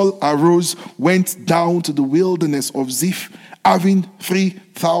 Then Saul arose, went down to the wilderness of Ziph, having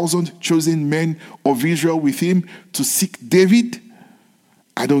 3,000 chosen men of Israel with him to seek David.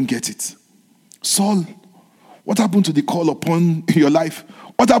 I don't get it. Saul, what happened to the call upon your life?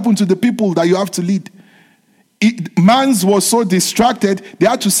 What happened to the people that you have to lead? Mans was so distracted, they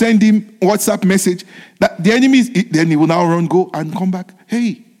had to send him WhatsApp message that the enemy, then he will now run, go and come back.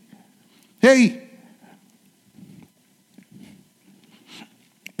 Hey.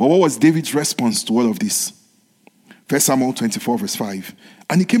 But what was David's response to all of this? 1 Samuel 24 verse 5.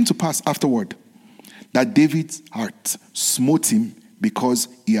 And it came to pass afterward that David's heart smote him because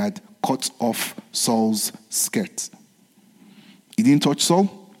he had cut off Saul's skirt. He didn't touch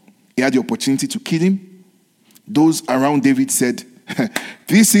Saul. He had the opportunity to kill him. Those around David said,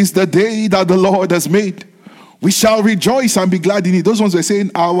 this is the day that the Lord has made. We shall rejoice and be glad in it. Those ones were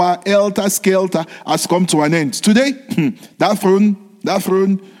saying, our helter-skelter has come to an end. Today, that throne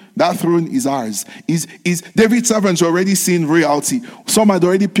is ours. Is David's servants already seen reality? Some had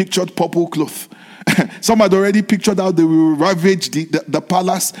already pictured purple cloth. Some had already pictured how they will ravage the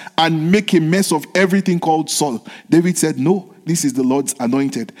palace and make a mess of everything called Saul. David said, no, this is the Lord's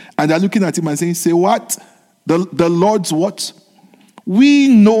anointed. And they're looking at him and saying, say what? The Lord's what? We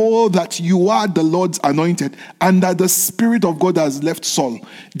know that you are the Lord's anointed and that the Spirit of God has left Saul.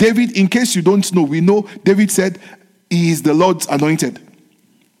 David, in case you don't know, we know David said he is the Lord's anointed.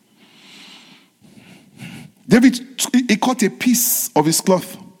 David, he cut a piece of his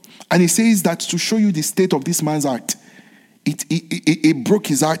cloth and he says that to show you the state of this man's heart, it broke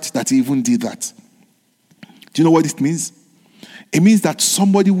his heart that he even did that. Do you know what it means? It means that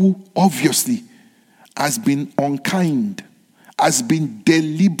somebody who obviously has been unkind, has been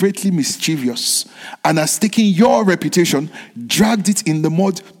deliberately mischievous, and has taken your reputation, dragged it in the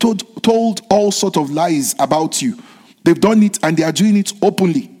mud, told all sorts of lies about you. They've done it and they are doing it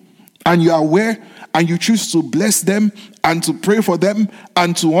openly. And you are aware and you choose to bless them and to pray for them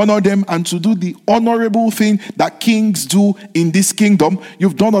and to honor them and to do the honorable thing that kings do in this kingdom.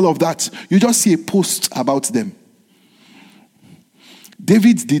 You've done all of that. You just see a post about them.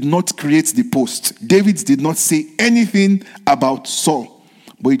 David did not create the post. David did not say anything about Saul,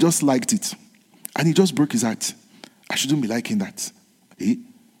 but he just liked it. And he just broke his heart. I shouldn't be liking that. Eh?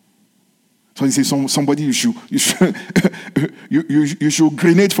 So he says, somebody you should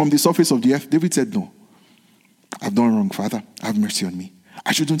grenade from the surface of the earth. David said, no. I've done wrong, Father. Have mercy on me.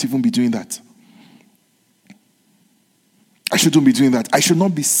 I shouldn't even be doing that. I shouldn't be doing that. I should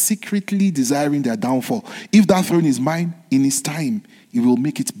not be secretly desiring their downfall. If that throne is mine, in his time, he will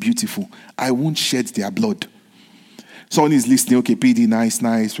make it beautiful. I won't shed their blood. Someone is listening, okay, PD, nice.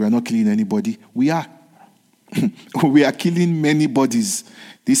 We are not killing anybody. We are. We are killing many bodies.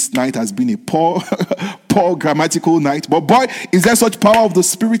 This night has been a poor grammatical night. But boy, is there such power of the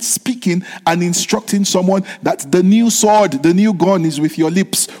Spirit speaking and instructing someone that the new sword, the new gun is with your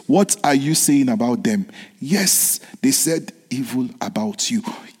lips. What are you saying about them? Yes, they said evil about you.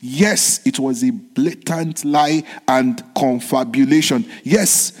 Yes, it was a blatant lie and confabulation.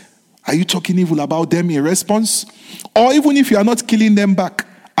 Yes, are you talking evil about them in response? Or even if you are not killing them back,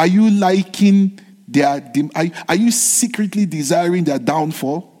 are you liking Are you secretly desiring their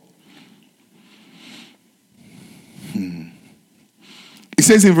downfall? It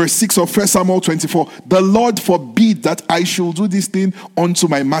says in verse 6 of 1 Samuel 24, the Lord forbid that I should do this thing unto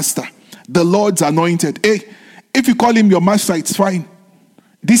my master, the Lord's anointed. Hey, if you call him your master, it's fine.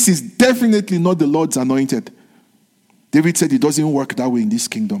 This is definitely not the Lord's anointed. David said it doesn't work that way in this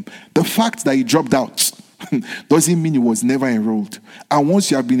kingdom. The fact that he dropped out doesn't mean he was never enrolled. And once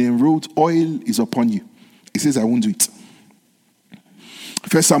you have been enrolled, oil is upon you. He says, I won't do it.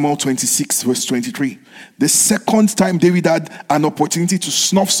 1 Samuel 26, verse 23. The second time David had an opportunity to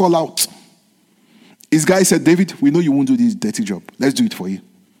snuff Saul out, his guy said, David, we know you won't do this dirty job. Let's do it for you.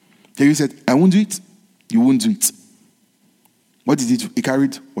 David said, I won't do it. You won't do it. What did he do? He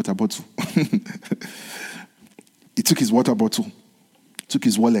carried water bottle. He took his water bottle, took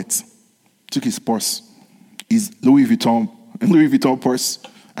his wallet, took his purse, his Louis Vuitton purse,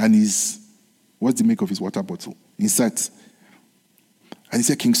 and what's the make of his water bottle? Inside. And he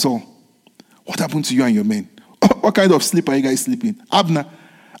said, King Saul, what happened to you and your men? What kind of sleep are you guys sleeping? Abner,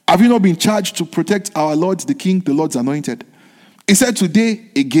 have you not been charged to protect our Lord, the king, the Lord's anointed? He said, today,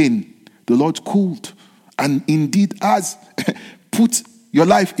 again, the Lord cooled and indeed has put your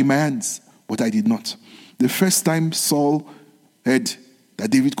life in my hands, but I did not. The first time Saul heard that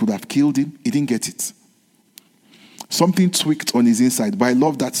David could have killed him, he didn't get it. Something tweaked on his inside, but I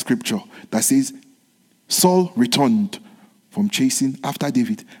love that scripture that says, Saul returned from chasing after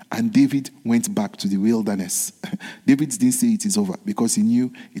David, and David went back to the wilderness. David didn't say it is over because he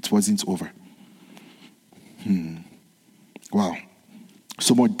knew it wasn't over. Wow.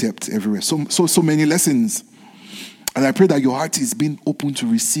 So much depth everywhere. So many lessons. And I pray that your heart is being open to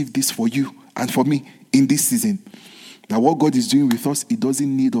receive this for you and for me in this season. That what God is doing with us, He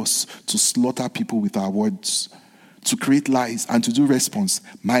doesn't need us to slaughter people with our words, to create lies and to do response.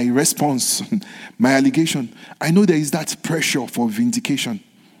 My response, my allegation. I know there is that pressure for vindication.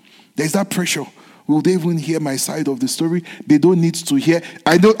 There is that pressure. Will they even hear my side of the story? They don't need to hear.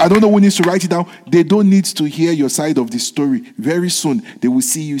 I don't know who needs to write it down. They don't need to hear your side of the story. Very soon, they will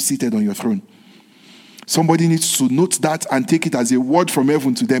see you seated on your throne. Somebody needs to note that and take it as a word from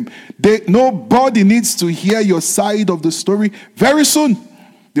heaven to them. Nobody needs to hear your side of the story. Very soon,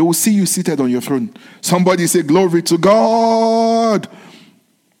 they will see you seated on your throne. Somebody say, glory to God.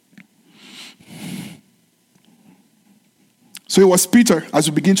 So it was Peter, as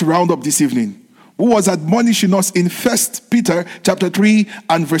we begin to round up this evening, who was admonishing us in 1 Peter chapter 3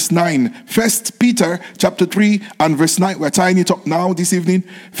 and verse 9. 1 Peter chapter 3 and verse 9. We're tying it up now this evening.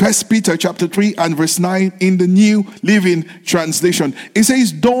 1 Peter chapter 3 and verse 9 in the New Living Translation. It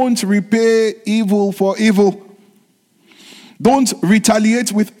says, don't repay evil for evil. Don't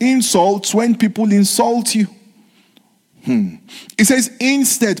retaliate with insults when people insult you. It says,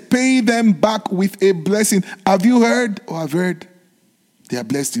 instead, pay them back with a blessing. Have you heard? I've heard. They are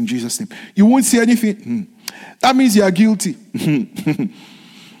blessed in Jesus' name. You won't see anything. That means you are guilty.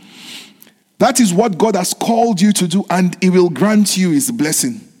 That is what God has called you to do, and He will grant you His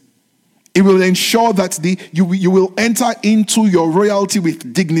blessing. It will ensure that you will enter into your royalty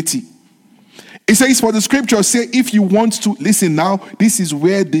with dignity. It says, for the scriptures say, if you want to, listen now, this is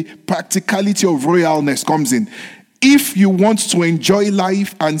where the practicality of royalness comes in. If you want to enjoy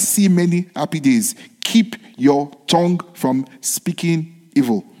life and see many happy days, keep your tongue from speaking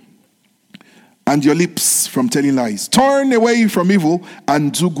evil and your lips from telling lies. Turn away from evil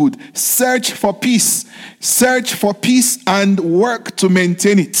and do good. Search for peace. Search for peace and work to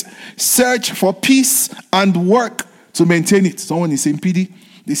maintain it. Search for peace and work to maintain it. Someone is saying, PD,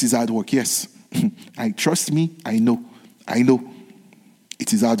 this is hard work. Yes. Trust me, I know.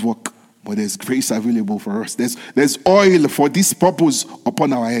 It is hard work, but there's grace available for us. There's oil for this purpose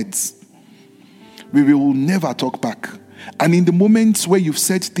upon our heads. We will never talk back. And in the moments where you've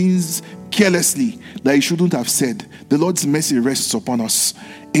said things carelessly that you shouldn't have said, the Lord's mercy rests upon us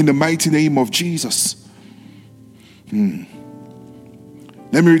in the mighty name of Jesus. Let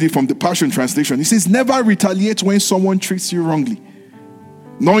me read it from the Passion Translation. It says, never retaliate when someone treats you wrongly,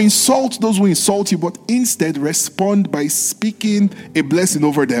 nor insult those who insult you, but instead respond by speaking a blessing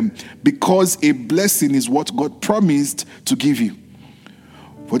over them, because a blessing is what God promised to give you.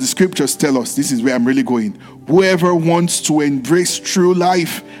 For the scriptures tell us, this is where I'm really going, whoever wants to embrace true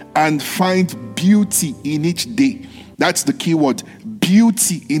life and find beauty in each day, that's the key word,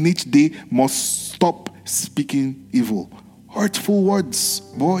 beauty in each day, must stop speaking evil. Hurtful words,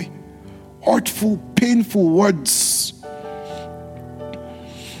 boy. Hurtful, painful words.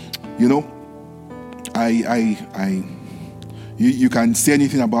 You know, you can say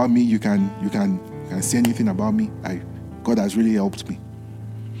anything about me. You can say anything about me. God has really helped me.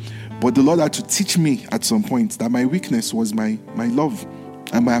 But the Lord had to teach me at some point that my weakness was my love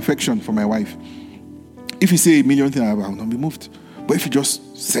and my affection for my wife. If you say a million things, I will not be moved. But if you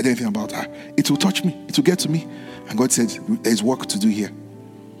just said anything about her, it will touch me. It will get to me. And God said, there's work to do here.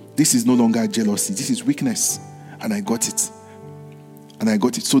 This is no longer jealousy. This is weakness. And I got it. And I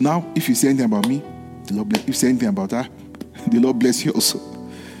got it. So now, if you say anything about me, the Lord bless. If you say anything about her, the Lord bless you also.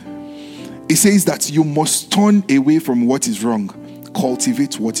 It says that you must turn away from what is wrong.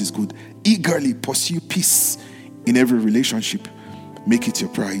 Cultivate what is good. Eagerly pursue peace in every relationship. Make it your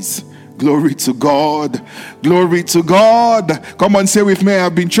prize. Glory to God. Glory to God. Come on, say with me, I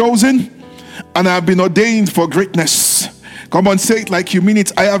have been chosen and I have been ordained for greatness. Come on, say it like you mean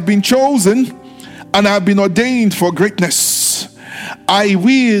it. I have been chosen and I have been ordained for greatness. I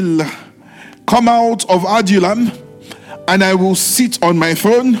will come out of Adullam and I will sit on my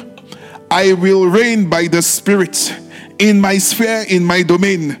throne. I will reign by the Spirit in my sphere, in my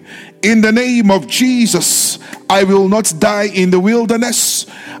domain. In the name of Jesus, I will not die in the wilderness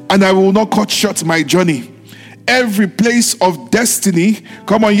and I will not cut short my journey. Every place of destiny,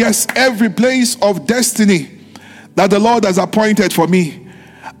 come on, yes, every place of destiny that the Lord has appointed for me,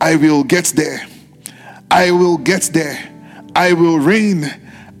 I will get there. I will get there. I will reign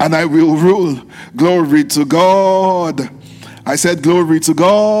and I will rule. Glory to God. I said glory to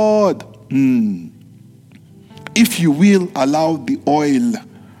God. If you will allow the oil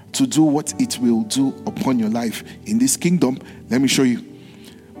to do what it will do upon your life in this kingdom, let me show you.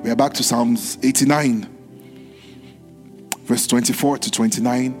 We are back to Psalms 89, verse 24 to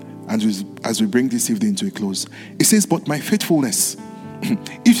 29, and as we bring this evening to a close. It says, but my faithfulness,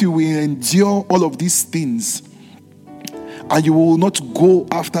 if you will endure all of these things, and you will not go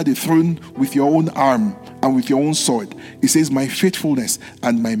after the throne with your own arm and with your own sword, it says, my faithfulness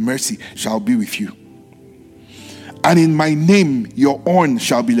and my mercy shall be with you. And in my name, your horn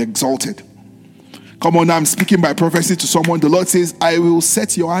shall be exalted. Come on, I'm speaking by prophecy to someone. The Lord says, I will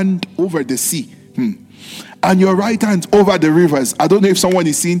set your hand over the sea. And your right hand over the rivers. I don't know if someone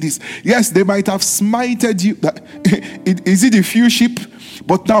is seeing this. Yes, they might have smited you. Is it a few sheep?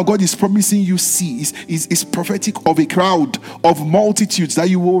 But now God is promising you sea. It's prophetic of a crowd of multitudes that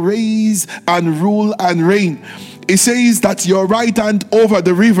you will raise and rule and reign. It says that your right hand over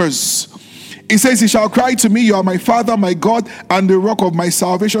the rivers. It says, he shall cry to me, you are my Father, my God, and the rock of my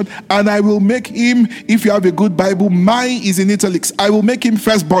salvation. And I will make him, if you have a good Bible, mine is in italics. I will make him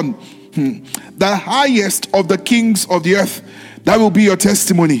firstborn, the highest of the kings of the earth. That will be your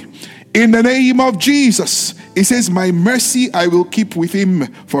testimony. In the name of Jesus, it says, my mercy I will keep with him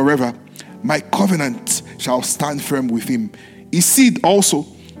forever. My covenant shall stand firm with him. His seed also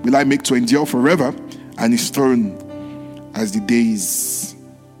will I make to endure forever, and his throne as the days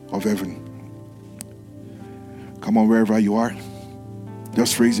of heaven. Come on, wherever you are,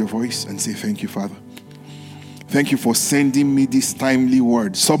 just raise your voice and say, thank you, Father. Thank you for sending me this timely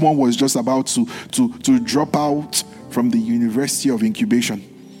word. Someone was just about to drop out from the University of Incubation.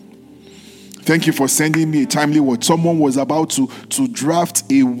 Thank you for sending me a timely word. Someone was about to draft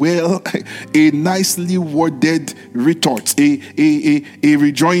a nicely worded retort, a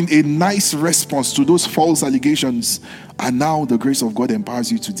rejoin, a nice response to those false allegations. And now the grace of God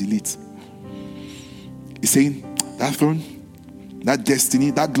empowers you to delete. He's saying, that throne, that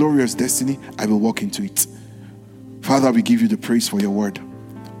destiny, that glorious destiny, I will walk into it. Father, we give you the praise for your word.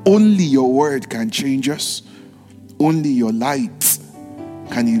 Only your word can change us. Only your light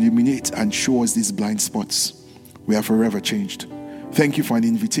can illuminate and show us these blind spots. We are forever changed. Thank you for an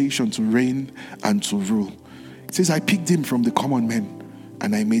invitation to reign and to rule. It says, I picked him from the common men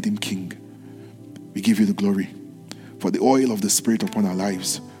and I made him king. We give you the glory. For the oil of the Spirit upon our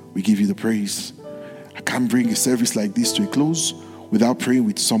lives, we give you the praise. I can't bring a service like this to a close without praying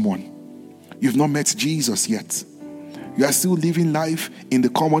with someone. You've not met Jesus yet. You are still living life in the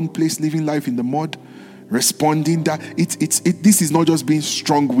commonplace, living life in the mud, responding that this is not just being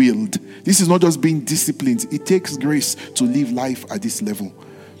strong-willed. This is not just being disciplined. It takes grace to live life at this level.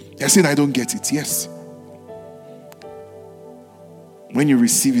 You're saying, I don't get it. Yes. When you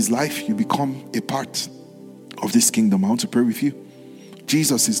receive his life, you become a part of this kingdom. I want to pray with you.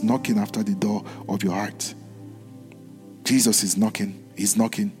 Jesus is knocking after the door of your heart. Jesus is knocking. He's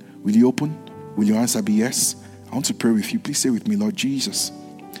knocking. Will you open? Will your answer be yes? I want to pray with you. Please say with me, Lord Jesus,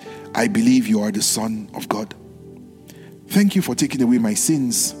 I believe you are the Son of God. Thank you for taking away my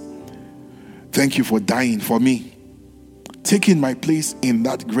sins. Thank you for dying for me, taking my place in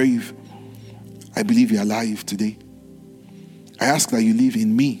that grave. I believe you're alive today. I ask that you live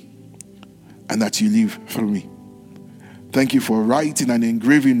in me and that you live through me. Thank you for writing and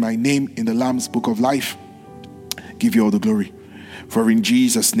engraving my name in the Lamb's Book of Life. Give you all the glory. For in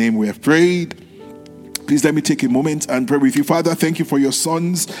Jesus' name we have prayed. Please let me take a moment and pray with you. Father, thank you for your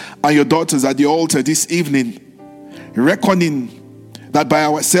sons and your daughters at the altar this evening, reckoning that by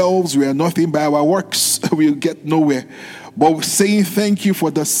ourselves we are nothing, by our works we'll get nowhere. But saying thank you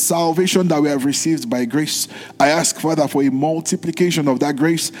for the salvation that we have received by grace. I ask, Father, for a multiplication of that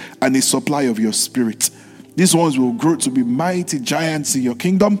grace and a supply of your Spirit. These ones will grow to be mighty giants in your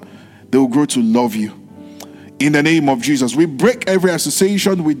kingdom. They will grow to love you. In the name of Jesus, we break every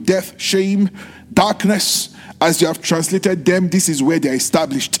association with death, shame, darkness. As you have translated them, this is where they are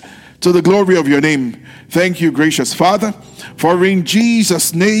established. To the glory of your name. Thank you, gracious Father. For in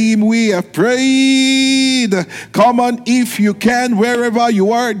Jesus' name we have prayed. Come on, if you can, wherever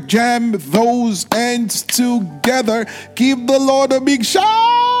you are, jam those hands together. Give the Lord a big shout.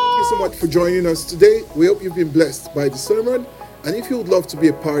 Thank you so much for joining us today. We hope you've been blessed by the sermon. And if you would love to be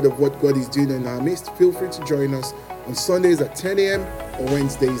a part of what God is doing in our midst, feel free to join us on Sundays at 10 a.m. or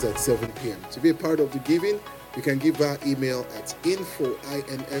Wednesdays at 7 p.m. To be a part of the giving, you can give our email at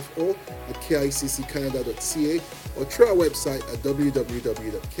info@kicccanada.ca or through our website at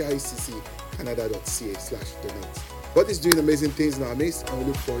www.kicccanada.ca/donate. God is doing amazing things in our midst, and we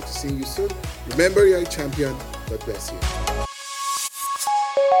look forward to seeing you soon. Remember, you're a champion. God bless you.